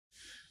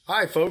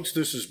Hi folks,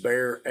 this is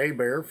Bear A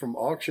Bear from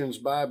Auctions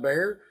by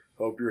Bear.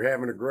 Hope you're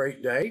having a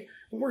great day.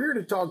 We're here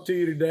to talk to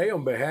you today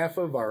on behalf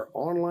of our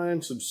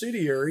online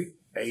subsidiary,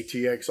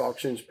 ATX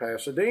Auctions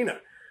Pasadena.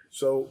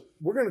 So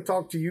we're going to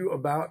talk to you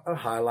about a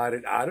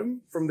highlighted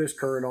item from this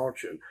current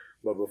auction.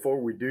 But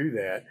before we do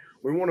that,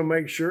 we want to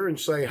make sure and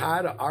say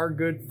hi to our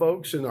good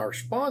folks and our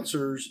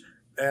sponsors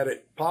at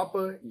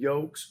Papa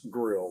Yolks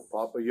Grill.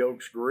 Papa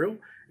Yolks Grill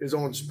is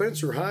on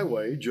Spencer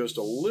Highway, just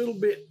a little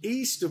bit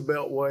east of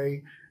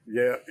Beltway.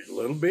 Yeah, a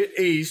little bit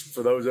east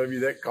for those of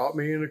you that caught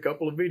me in a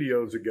couple of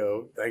videos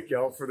ago. Thank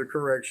y'all for the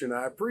correction.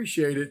 I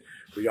appreciate it.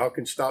 But y'all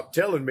can stop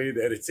telling me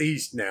that it's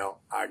east now.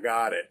 I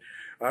got it.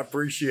 I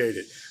appreciate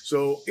it.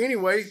 So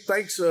anyway,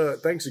 thanks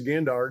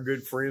again to our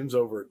good friends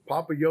over at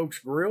Papa Yolks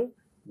Grill.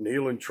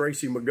 Neil and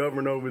Tracy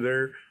McGovern over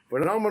there.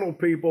 Phenomenal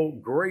people,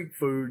 great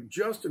food,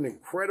 just an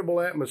incredible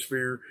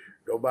atmosphere.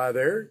 Go by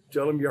there,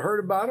 tell them you heard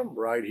about them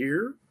right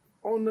here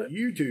on the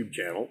YouTube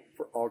channel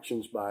for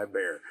Auctions by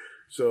Bear.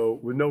 So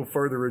with no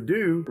further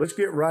ado, let's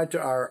get right to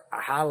our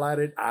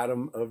highlighted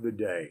item of the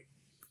day.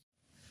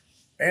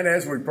 And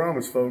as we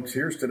promised, folks,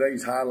 here's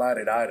today's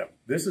highlighted item.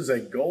 This is a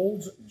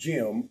Gold's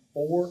Gym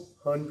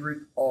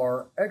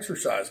 400R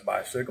exercise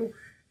bicycle.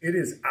 It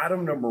is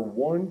item number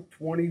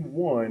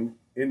 121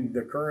 in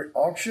the current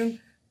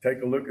auction.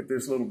 Take a look at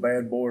this little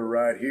bad boy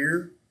right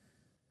here.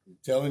 I'm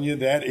telling you,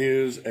 that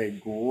is a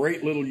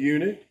great little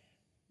unit.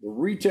 The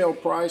retail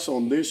price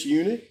on this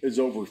unit is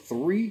over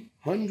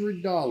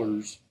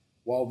 $300,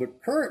 while the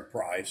current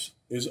price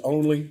is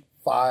only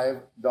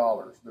 $5.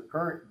 The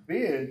current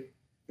bid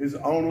is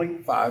only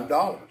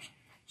 $5.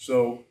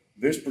 So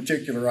this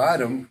particular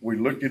item, we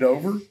looked it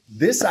over.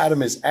 This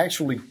item is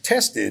actually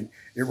tested.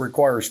 It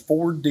requires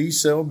 4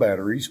 D-cell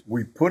batteries.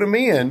 We put them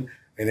in,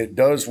 and it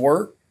does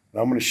work.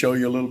 I'm going to show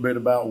you a little bit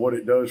about what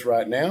it does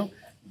right now.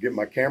 Get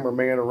my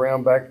cameraman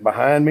around back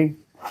behind me.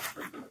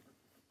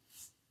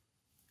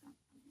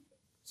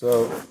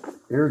 So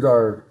here's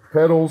our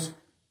pedals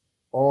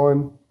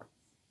on.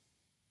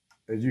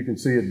 As you can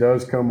see, it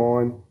does come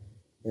on.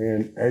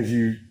 And as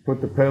you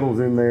put the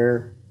pedals in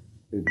there,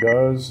 it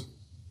does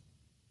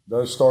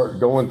start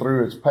going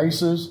through its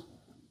paces.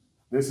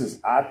 This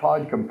is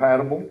iPod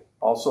compatible.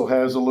 Also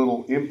has a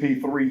little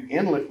MP3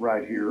 inlet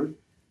right here.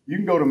 You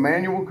can go to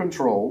manual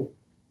control.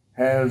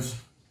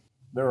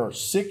 There are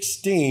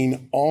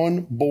 16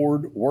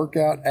 on-board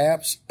workout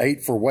apps,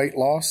 8 for weight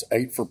loss,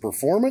 8 for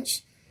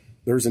performance.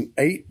 There's an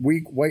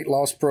 8-week weight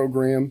loss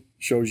program,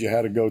 shows you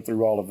how to go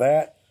through all of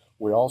that.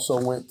 We also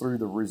went through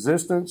the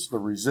resistance. The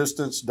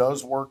resistance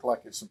does work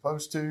like it's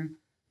supposed to,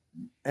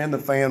 and the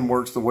fan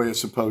works the way it's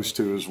supposed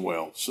to as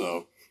well.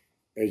 So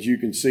as you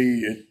can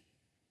see, it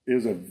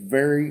is a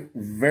very,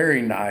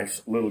 very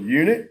nice little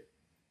unit.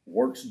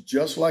 Works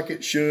just like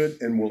it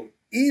should, and will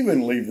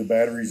even leave the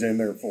batteries in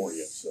there for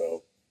you.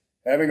 So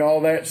having all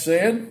that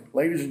said,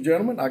 ladies and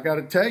gentlemen, I got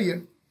to tell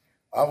you,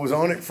 I was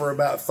on it for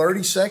about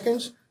 30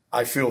 seconds.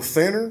 I feel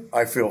thinner.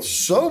 I feel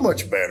so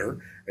much better.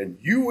 And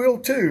you will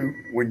too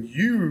when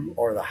you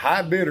are the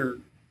high bidder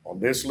on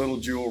this little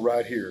jewel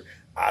right here.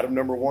 Item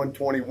number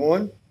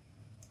 121.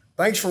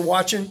 Thanks for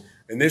watching.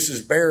 And this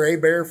is Bear A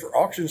Bear for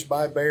Auctions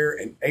by Bear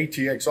and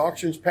ATX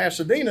Auctions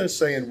Pasadena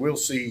saying we'll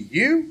see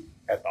you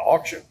at the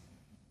auction.